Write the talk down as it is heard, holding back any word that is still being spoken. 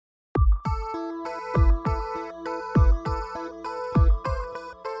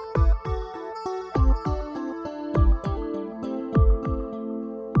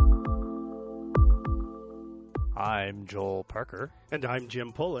I'm Joel Parker. And I'm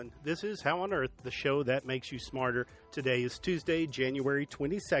Jim Pullen. This is How on Earth, the show that makes you smarter. Today is Tuesday, January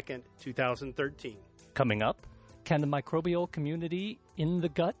 22nd, 2013. Coming up, can the microbial community in the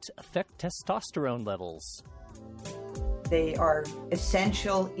gut affect testosterone levels? They are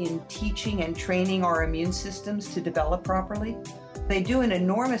essential in teaching and training our immune systems to develop properly. They do an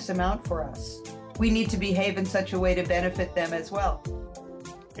enormous amount for us. We need to behave in such a way to benefit them as well.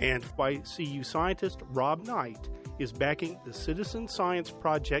 And YCU scientist Rob Knight is backing the citizen science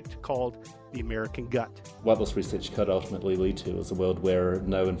project called the American Gut. What this research could ultimately lead to is a world where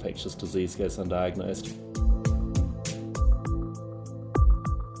no infectious disease goes undiagnosed.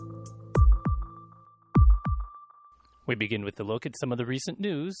 We begin with a look at some of the recent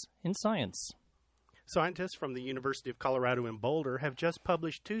news in science. Scientists from the University of Colorado in Boulder have just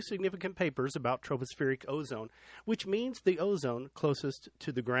published 2 significant papers about tropospheric ozone, which means the ozone closest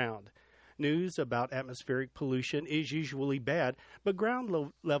to the ground. News about atmospheric pollution is usually bad, but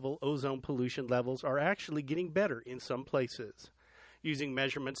ground-level ozone pollution levels are actually getting better in some places. Using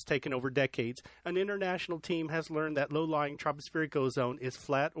measurements taken over decades, an international team has learned that low-lying tropospheric ozone is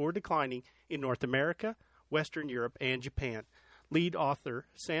flat or declining in North America, Western Europe, and Japan. Lead author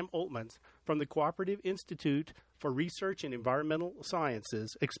Sam Oltmans from the Cooperative Institute for Research in Environmental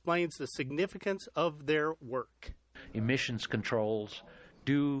Sciences explains the significance of their work. Emissions controls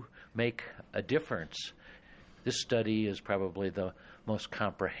do make a difference. This study is probably the most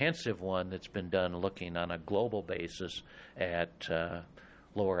comprehensive one that's been done looking on a global basis at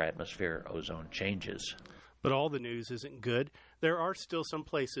lower atmosphere ozone changes. But all the news isn't good. There are still some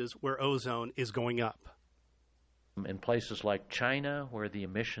places where ozone is going up. In places like China, where the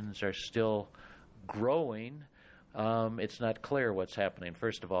emissions are still growing, it's not clear what's happening.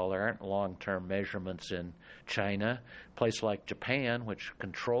 First of all, there aren't long-term measurements in China. A place like Japan, which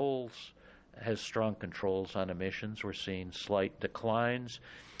has strong controls on emissions, we're seeing slight declines.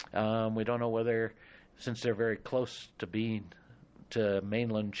 We don't know whether, since they're very close to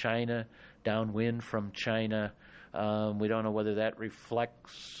mainland China, downwind from China, we don't know whether that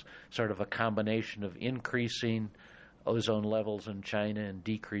reflects sort of a combination of increasing ozone levels in China and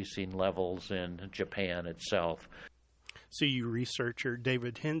decreasing levels in Japan itself. CU researcher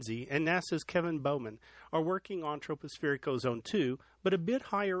David Hensey and NASA's Kevin Bowman are working on tropospheric ozone too, but a bit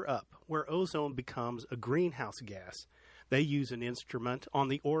higher up, where ozone becomes a greenhouse gas. They use an instrument on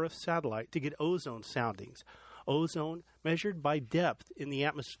the ORIF satellite to get ozone soundings. Ozone measured by depth in the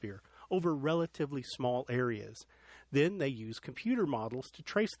atmosphere over relatively small areas. Then they use computer models to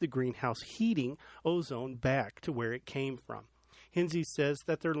trace the greenhouse heating ozone back to where it came from. Hensey says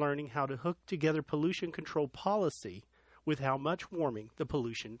that they're learning how to hook together pollution control policy with how much warming the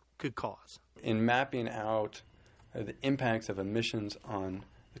pollution could cause. In mapping out the impacts of emissions on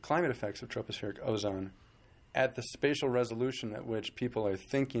the climate effects of tropospheric ozone at the spatial resolution at which people are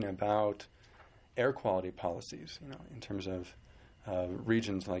thinking about air quality policies, in terms of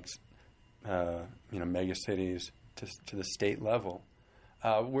regions like mega cities to the state level,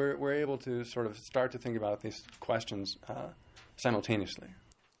 we're able to sort of start to think about these questions simultaneously.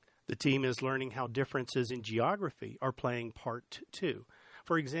 The team is learning how differences in geography are playing part too.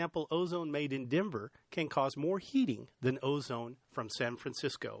 For example, ozone made in Denver can cause more heating than ozone from San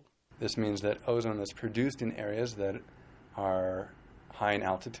Francisco. This means that ozone is produced in areas that are high in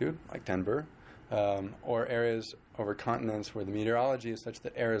altitude, like Denver, or areas over continents where the meteorology is such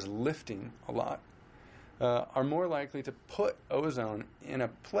that air is lifting a lot, are more likely to put ozone in a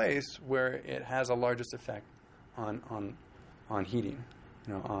place where it has a largest effect on heating,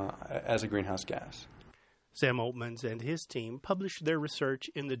 as a greenhouse gas. Sam Oltmans and his team published their research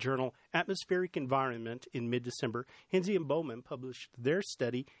in the journal Atmospheric Environment in mid-December. Hensey and Bowman published their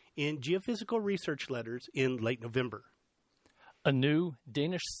study in Geophysical Research Letters in late November. A new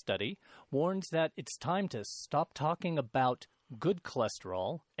Danish study warns that it's time to stop talking about good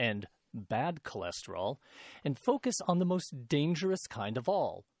cholesterol and bad cholesterol and focus on the most dangerous kind of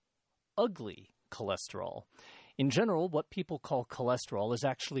all, ugly cholesterol. In general, what people call cholesterol is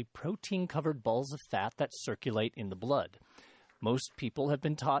actually protein-covered balls of fat that circulate in the blood. Most people have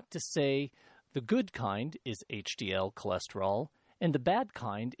been taught to say the good kind is HDL cholesterol and the bad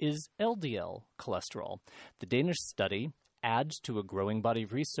kind is LDL cholesterol. The Danish study adds to a growing body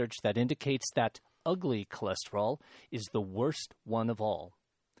of research that indicates that ugly cholesterol is the worst one of all.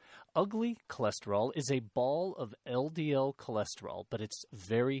 Ugly cholesterol is a ball of LDL cholesterol, but it's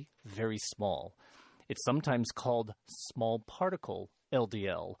very, very small. It's sometimes called small particle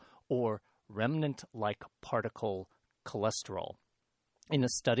LDL or remnant-like particle cholesterol. In a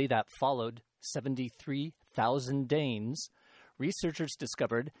study that followed 73,000 Danes, researchers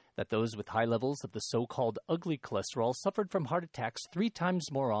discovered that those with high levels of the so-called ugly cholesterol suffered from heart attacks 3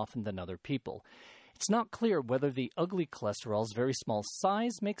 times more often than other people. It's not clear whether the ugly cholesterol's very small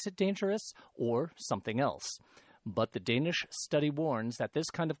size makes it dangerous or something else. But the Danish study warns that this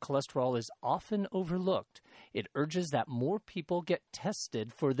kind of cholesterol is often overlooked. It urges that more people get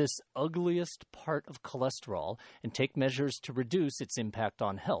tested for this ugliest part of cholesterol and take measures to reduce its impact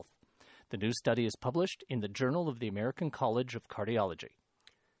on health. The new study is published in the Journal of the American College of Cardiology.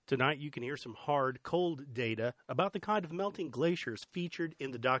 Tonight you can hear some hard, cold data about the kind of melting glaciers featured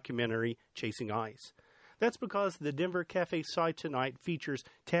in the documentary Chasing Ice. That's because the Denver Cafe site tonight features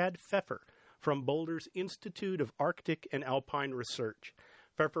Tad Pfeffer from Boulder's Institute of Arctic and Alpine Research.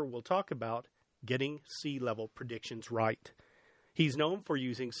 Pfeffer will talk about getting sea level predictions right. He's known for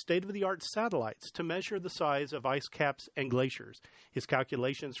using state-of-the-art satellites to measure the size of ice caps and glaciers. His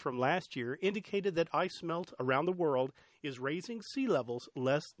calculations from last year indicated that ice melt around the world is raising sea levels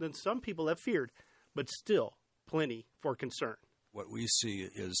less than some people have feared, but still plenty for concern. What we see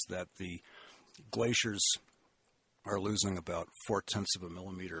is that the glaciers are losing about 0.4 of a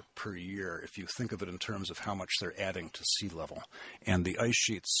millimeter per year if you think of it in terms of how much they're adding to sea level. And the ice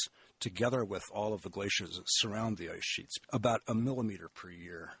sheets, together with all of the glaciers that surround the ice sheets, about a millimeter per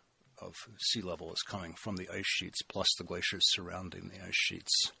year of sea level is coming from the ice sheets plus the glaciers surrounding the ice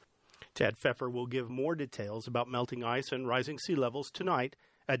sheets. Tad Pfeffer will give more details about melting ice and rising sea levels tonight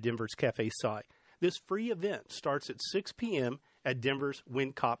at Denver's Cafe Sci. This free event starts at 6 p.m. at Denver's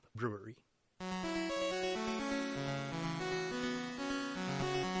Windcop Brewery.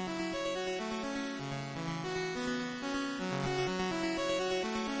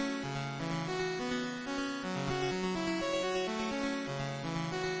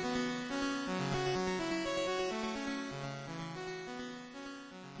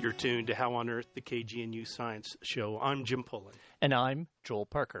 You're tuned to How on Earth, the KGNU Science Show. I'm Jim Pullen. And I'm Joel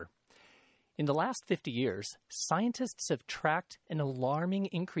Parker. In the last 50 years, scientists have tracked an alarming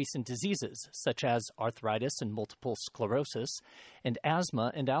increase in diseases such as arthritis and multiple sclerosis, and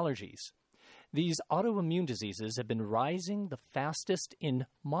asthma and allergies. These autoimmune diseases have been rising the fastest in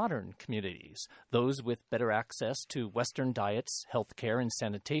modern communities, those with better access to Western diets, healthcare, and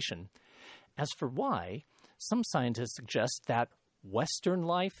sanitation. As for why, some scientists suggest that Western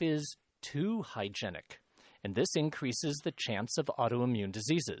life is too hygienic, and this increases the chance of autoimmune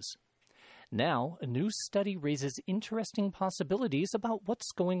diseases. Now, a new study raises interesting possibilities about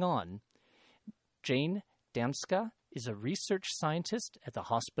what's going on. Jane Danska is a research scientist at the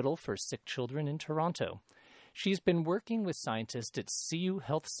Hospital for Sick Children in Toronto. She's been working with scientists at CU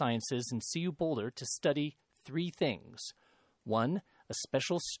Health Sciences and CU Boulder to study 3 things. 1, a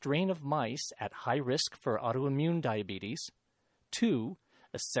special strain of mice at high risk for autoimmune diabetes. 2,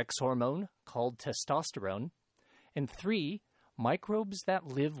 a sex hormone called testosterone. And 3, microbes that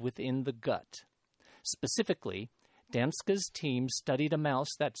live within the gut. Specifically, Danska's team studied a mouse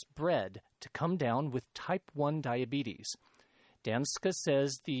that's bred to come down with type 1 diabetes. Danska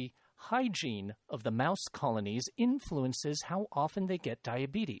says the hygiene of the mouse colonies influences how often they get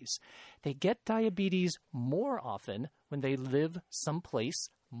diabetes. They get diabetes more often when they live someplace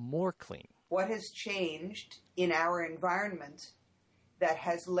more clean. What has changed in our environment that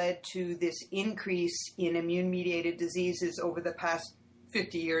has led to this increase in immune-mediated diseases over the past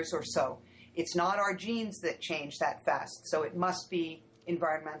 50 years or so? It's not our genes that change that fast, so it must be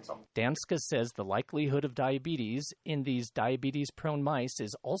environmental. Danska says the likelihood of diabetes in these diabetes-prone mice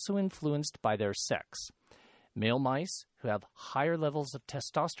is also influenced by their sex. Male mice who have higher levels of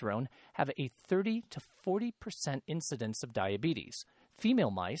testosterone have a 30 to 40% incidence of diabetes.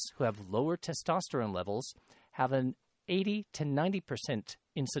 Female mice who have lower testosterone levels have an 80 to 90%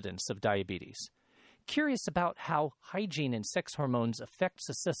 incidence of diabetes. Curious about how hygiene and sex hormones affect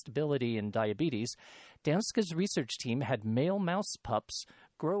susceptibility in diabetes, Danska's research team had male mouse pups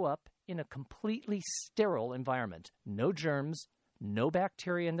grow up in a completely sterile environment. No germs, no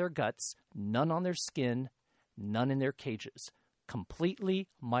bacteria in their guts, none on their skin, none in their cages. Completely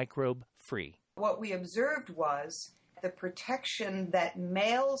microbe-free. What we observed was the protection that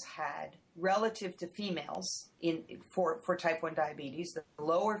males had relative to females for type 1 diabetes, the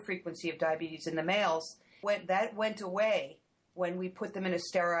lower frequency of diabetes in the males, that went away when we put them in a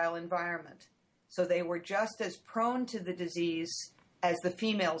sterile environment. So they were just as prone to the disease as the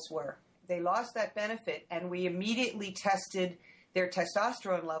females were. They lost that benefit, and we immediately tested their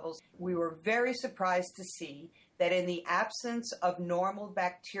testosterone levels. We were very surprised to see that in the absence of normal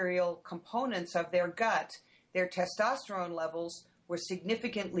bacterial components of their gut, their testosterone levels were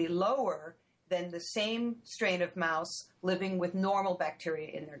significantly lower than the same strain of mouse living with normal bacteria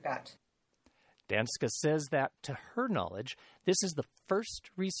in their gut. Danska says that, to her knowledge, this is the first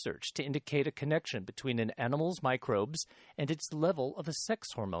research to indicate a connection between an animal's microbes and its level of a sex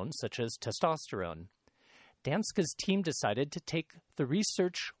hormone such as testosterone. Danska's team decided to take the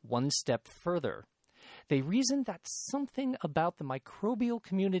research one step further. They reasoned that something about the microbial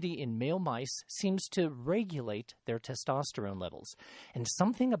community in male mice seems to regulate their testosterone levels, and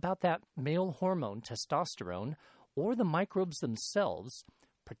something about that male hormone, testosterone, or the microbes themselves,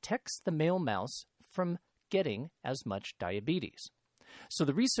 protects the male mouse from getting as much diabetes. So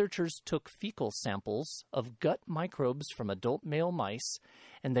the researchers took fecal samples of gut microbes from adult male mice,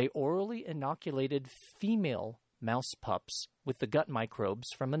 and they orally inoculated female mouse pups with the gut microbes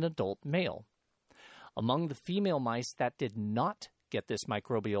from an adult male. Among the female mice that did not get this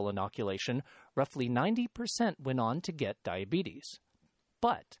microbial inoculation, roughly 90% went on to get diabetes.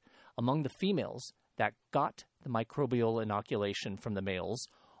 But among the females that got the microbial inoculation from the males,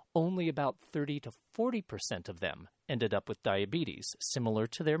 only about 30 to 40% of them ended up with diabetes, similar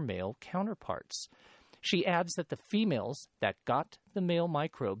to their male counterparts. She adds that the females that got the male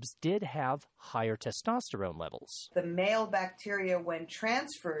microbes did have higher testosterone levels. The male bacteria, when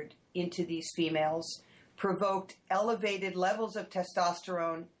transferred into these females, provoked elevated levels of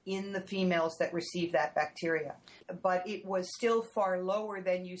testosterone in the females that received that bacteria. But it was still far lower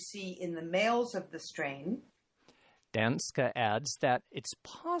than you see in the males of the strain. Danska adds that it's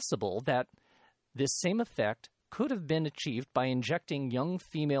possible that this same effect could have been achieved by injecting young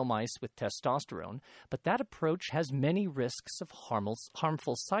female mice with testosterone, but that approach has many risks of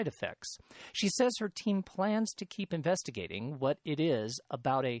harmful side effects. She says her team plans to keep investigating what it is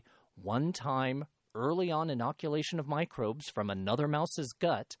about a one-time, early-on inoculation of microbes from another mouse's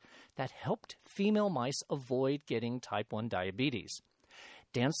gut that helped female mice avoid getting type 1 diabetes.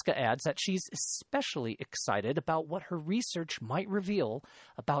 Danska adds that she's especially excited about what her research might reveal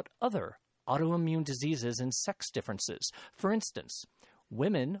about other autoimmune diseases and sex differences. For instance,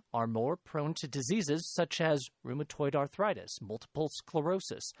 women are more prone to diseases such as rheumatoid arthritis, multiple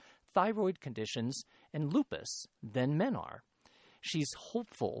sclerosis, thyroid conditions, and lupus than men are. She's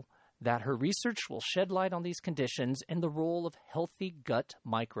hopeful that her research will shed light on these conditions and the role of healthy gut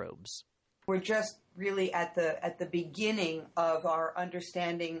microbes. We're just really at the beginning of our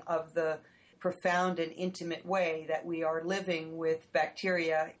understanding of the profound and intimate way that we are living with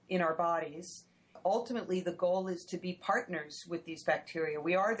bacteria in our bodies. Ultimately, the goal is to be partners with these bacteria.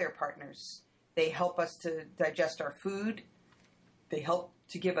 We are their partners. They help us to digest our food. They help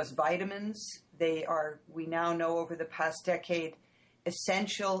to give us vitamins. They are, we now know over the past decade,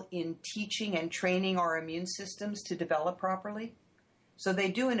 essential in teaching and training our immune systems to develop properly. So they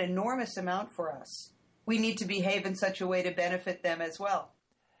do an enormous amount for us. We need to behave in such a way to benefit them as well.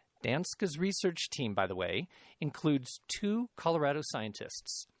 Danska's research team, by the way, includes 2 Colorado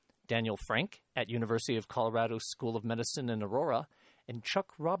scientists, Daniel Frank at University of Colorado School of Medicine in Aurora and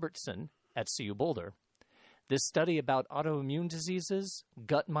Chuck Robertson at CU Boulder. This study about autoimmune diseases,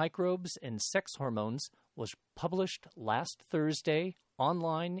 gut microbes, and sex hormones was published last Thursday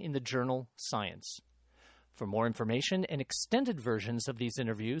online in the journal Science. For more information and extended versions of these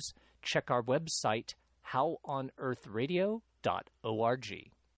interviews, check our website,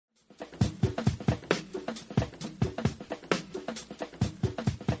 howonearthradio.org.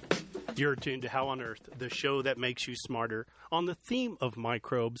 You're tuned to How on Earth, the show that makes you smarter. On the theme of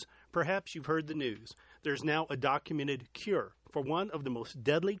microbes, perhaps you've heard the news. There's now a documented cure for one of the most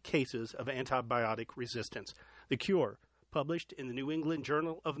deadly cases of antibiotic resistance. The cure, published in the New England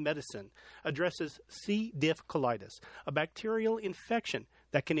Journal of Medicine, addresses C. diff colitis, a bacterial infection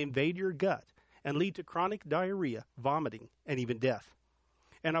that can invade your gut and lead to chronic diarrhea, vomiting, and even death.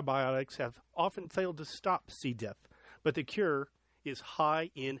 Antibiotics have often failed to stop C. diff, but the cure is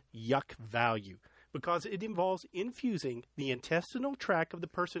high in yuck value because it involves infusing the intestinal tract of the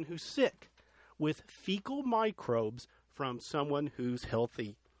person who's sick with fecal microbes from someone who's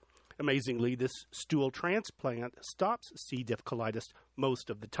healthy. Amazingly, this stool transplant stops C. diff colitis most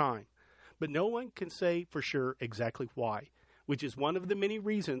of the time, but no one can say for sure exactly why, which is one of the many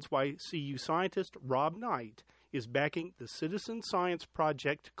reasons why CU scientist Rob Knight is backing the citizen science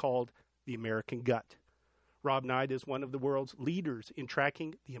project called The American Gut. Rob Knight is one of the world's leaders in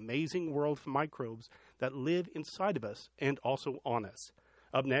tracking the amazing world of microbes that live inside of us and also on us.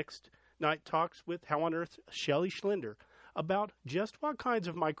 Up next, Knight talks with How on Earth's Shelley Schlender about just what kinds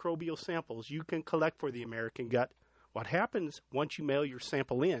of microbial samples you can collect for the American Gut, what happens once you mail your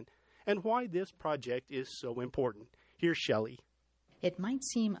sample in, and why this project is so important. Here's Shelley. It might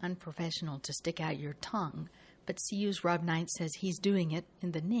seem unprofessional to stick out your tongue But CU's Rob Knight says he's doing it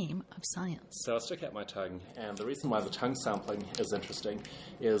in the name of science. So I stick out my tongue, and the reason why the tongue sampling is interesting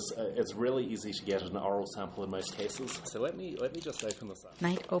is it's really easy to get an oral sample in most cases. So let me just open this up.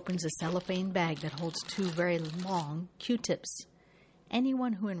 Knight opens a cellophane bag that holds 2 very long Q-tips.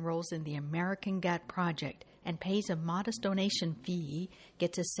 Anyone who enrolls in the American Gut Project and pays a modest donation fee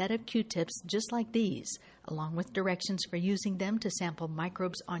gets a set of Q-tips just like these, along with directions for using them to sample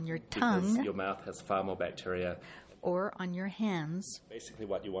microbes on your tongue. Because your mouth has far more bacteria. Or on your hands. Basically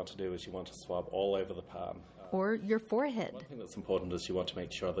what you want to do is you want to swab all over the palm. Or your forehead. One thing that's important is you want to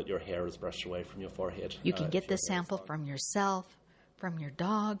make sure that your hair is brushed away from your forehead. You can get the sample from yourself, from your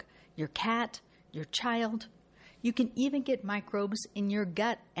dog, your cat, your child. You can even get microbes in your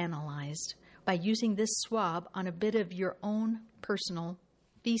gut analyzed by using this swab on a bit of your own personal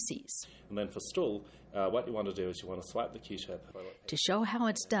feces. And then for stool, what you want to do is you want to swipe the Q-tip. To show how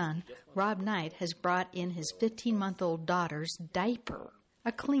it's done, Rob Knight has brought in his 15-month-old daughter's diaper,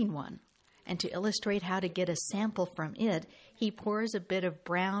 a clean one. And to illustrate how to get a sample from it, he pours a bit of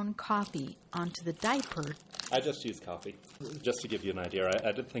brown coffee onto the diaper. I just use coffee. Just to give you an idea,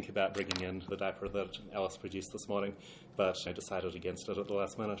 I did think about bringing in the diaper that Alice produced this morning, but I decided against it at the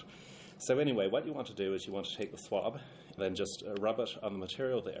last minute. So anyway, what you want to do is you want to take the swab, then just rub it on the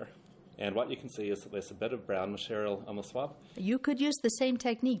material there. And what you can see is that there's a bit of brown material on the swab. You could use the same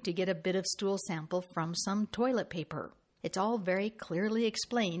technique to get a bit of stool sample from some toilet paper. It's all very clearly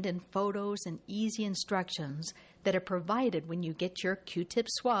explained in photos and easy instructions that are provided when you get your Q-tip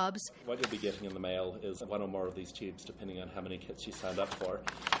swabs. What you'll be getting in the mail is 1 or more of these tubes, depending on how many kits you signed up for,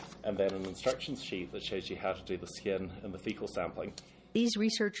 and then an instructions sheet that shows you how to do the skin and the fecal sampling. These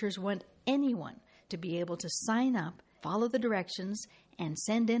researchers want anyone to be able to sign up, follow the directions, and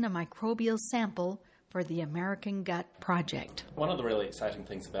send in a microbial sample for the American Gut Project. One of the really exciting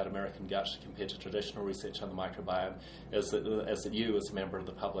things about American Gut compared to traditional research on the microbiome is that you, as a member of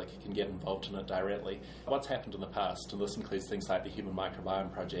the public, can get involved in it directly. What's happened in the past, and this includes things like the Human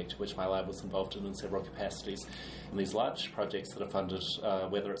Microbiome Project, which my lab was involved in several capacities, and these large projects that are funded,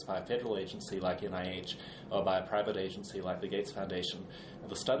 whether it's by a federal agency like NIH or by a private agency like the Gates Foundation,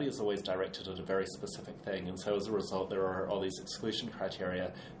 the study is always directed at a very specific thing, and so as a result there are all these exclusion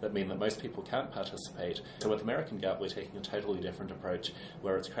criteria that mean that most people can't participate. So with American Gut we're taking a totally different approach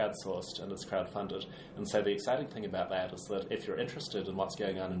where it's crowdsourced and it's crowdfunded, and so the exciting thing about that is that if you're interested in what's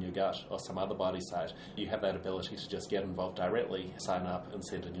going on in your gut or some other body site, you have that ability to just get involved directly, sign up and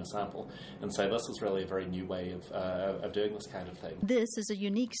send in your sample. And so this is really a very new way of doing this kind of thing. This is a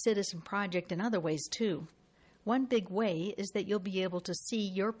unique citizen project in other ways too. One big way is that you'll be able to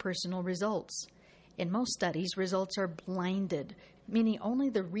see your personal results. In most studies, results are blinded, meaning only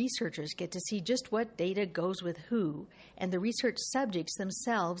the researchers get to see just what data goes with who, and the research subjects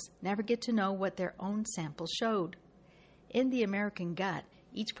themselves never get to know what their own sample showed. In the American Gut,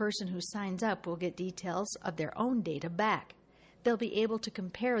 each person who signs up will get details of their own data back. They'll be able to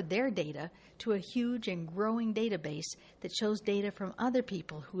compare their data to a huge and growing database that shows data from other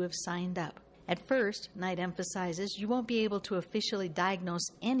people who have signed up. At first, Knight emphasizes you won't be able to officially diagnose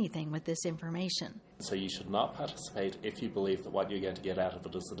anything with this information. So you should not participate if you believe that what you're going to get out of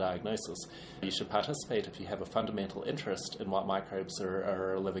it is a diagnosis. You should participate if you have a fundamental interest in what microbes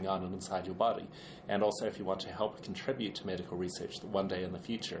are living on and inside your body, and also if you want to help contribute to medical research that one day in the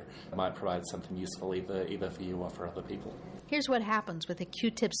future might provide something useful either for you or for other people. Here's what happens with a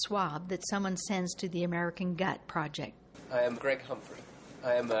Q-tip swab that someone sends to the American Gut Project. I am Greg Humphrey.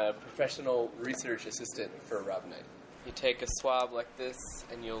 I am a professional research assistant for Rob Knight. You take a swab like this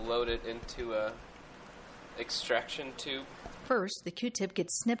and you'll load it into a extraction tube. First, the Q-tip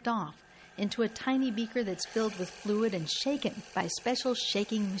gets snipped off into a tiny beaker that's filled with fluid and shaken by a special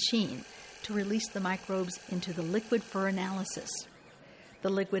shaking machine to release the microbes into the liquid for analysis. The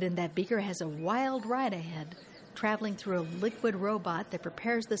liquid in that beaker has a wild ride ahead, traveling through a liquid robot that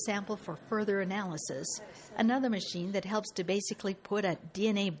prepares the sample for further analysis, another machine that helps to basically put a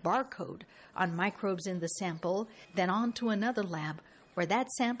DNA barcode on microbes in the sample, then on to another lab where that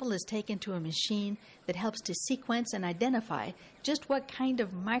sample is taken to a machine that helps to sequence and identify just what kind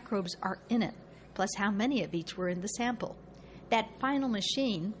of microbes are in it, plus how many of each were in the sample. That final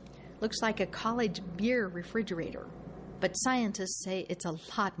machine looks like a college beer refrigerator, but scientists say it's a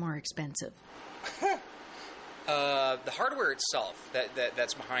lot more expensive. The hardware itself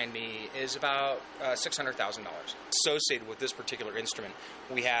that's behind me is about $600,000. Associated with this particular instrument,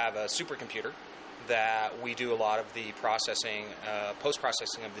 we have a supercomputer that we do a lot of the processing,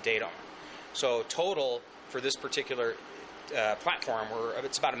 post-processing of the data on. So total for this particular platform,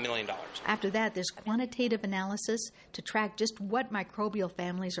 it's about $1 million. After that, there's quantitative analysis to track just what microbial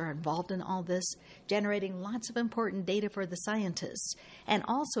families are involved in all this, generating lots of important data for the scientists, and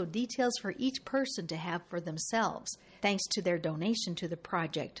also details for each person to have for themselves, thanks to their donation to the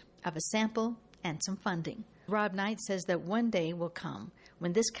project of a sample and some funding. Rob Knight says that one day will come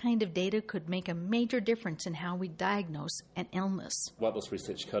when this kind of data could make a major difference in how we diagnose an illness. What this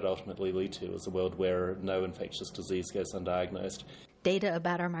research could ultimately lead to is a world where no infectious disease goes undiagnosed. Data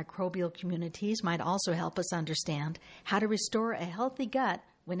about our microbial communities might also help us understand how to restore a healthy gut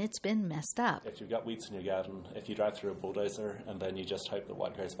when it's been messed up. If you've got weeds in your garden, if you drive through a bulldozer and then you just hope that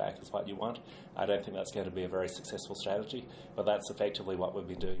what grows back is what you want, I don't think that's going to be a very successful strategy, but that's effectively what we've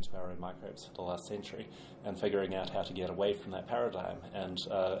been doing to our own microbes for the last century, and figuring out how to get away from that paradigm and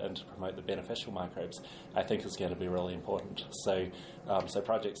to promote the beneficial microbes, I think is going to be really important. So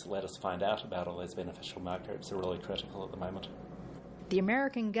projects that let us find out about all those beneficial microbes are really critical at the moment. The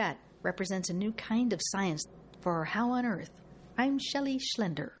American gut represents a new kind of science for How on Earth. I'm Shelley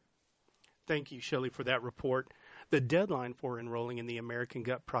Schlender. Thank you, Shelley, for that report. The deadline for enrolling in the American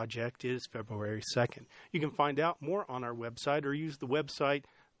Gut Project is February 2nd. You can find out more on our website or use the website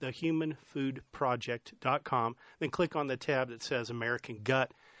thehumanfoodproject.com, then click on the tab that says American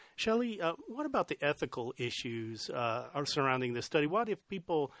Gut. Shelley, what about the ethical issues surrounding this study? What if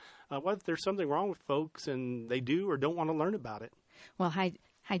there's something wrong with folks and they do or don't want to learn about it? Well, hi,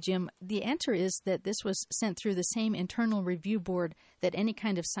 Jim. The answer is that this was sent through the same internal review board that any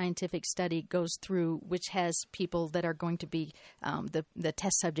kind of scientific study goes through, which has people that are going to be the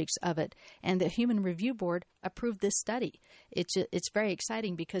test subjects of it. And the Human Review Board approved this study. It's very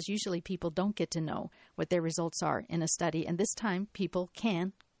exciting because usually people don't get to know what their results are in a study, and this time people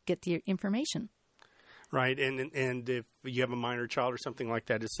can get the information. Right, and if you have a minor child or something like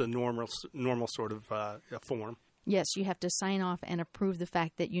that, it's a normal sort of form. Yes, you have to sign off and approve the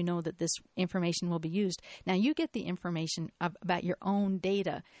fact that you know that this information will be used. Now, you get the information about your own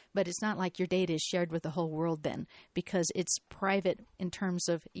data, but it's not like your data is shared with the whole world then, because it's private in terms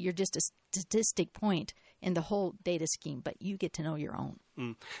of you're just a statistic point in the whole data scheme, but you get to know your own.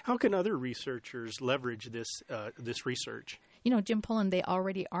 How can other researchers leverage this research? You know, Jim Pullen, they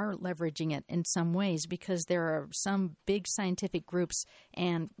already are leveraging it in some ways because there are some big scientific groups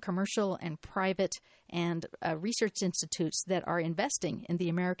and commercial and private and research institutes that are investing in the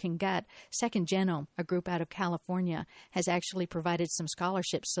American gut. Second Genome, a group out of California, has actually provided some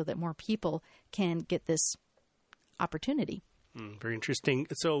scholarships so that more people can get this opportunity. Very interesting.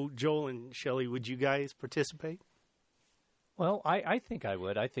 So, Joel and Shelley, would you guys participate? Well, I think I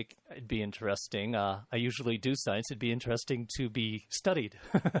would. I think it'd be interesting. I usually do science. It'd be interesting to be studied.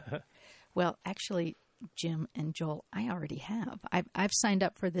 Well, actually, Jim and Joel, I already have. I've signed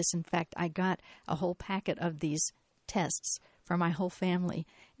up for this. In fact, I got a whole packet of these tests for my whole family,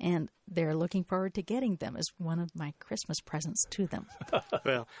 and they're looking forward to getting them as one of my Christmas presents to them.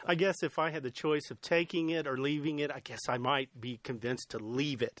 Well, I guess if I had the choice of taking it or leaving it, I guess I might be convinced to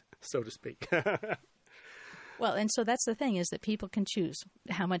leave it, so to speak. Well, and so that's the thing, is that people can choose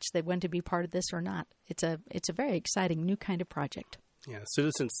how much they want to be part of this or not. It's a very exciting new kind of project. Yeah,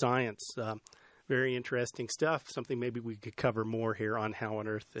 citizen science, very interesting stuff. Something maybe we could cover more here on How on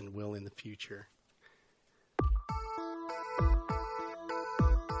Earth and will in the future.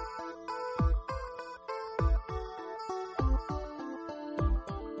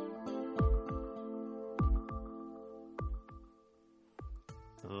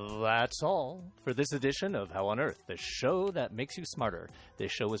 That's all for this edition of How on Earth, the show that makes you smarter.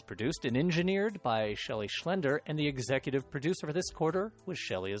 This show was produced and engineered by Shelley Schlender, and the executive producer for this quarter was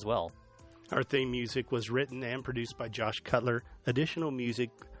Shelley as well. Our theme music was written and produced by Josh Cutler. Additional music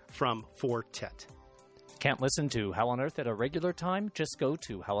from Fortet. Can't listen to How on Earth at a regular time? Just go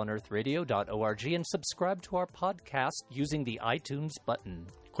to howonearthradio.org and subscribe to our podcast using the iTunes button.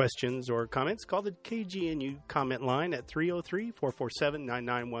 Questions or comments? Call the KGNU comment line at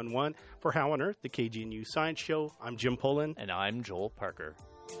 303-447-9911. For How on Earth, the KGNU Science Show, I'm Jim Pullen. And I'm Joel Parker.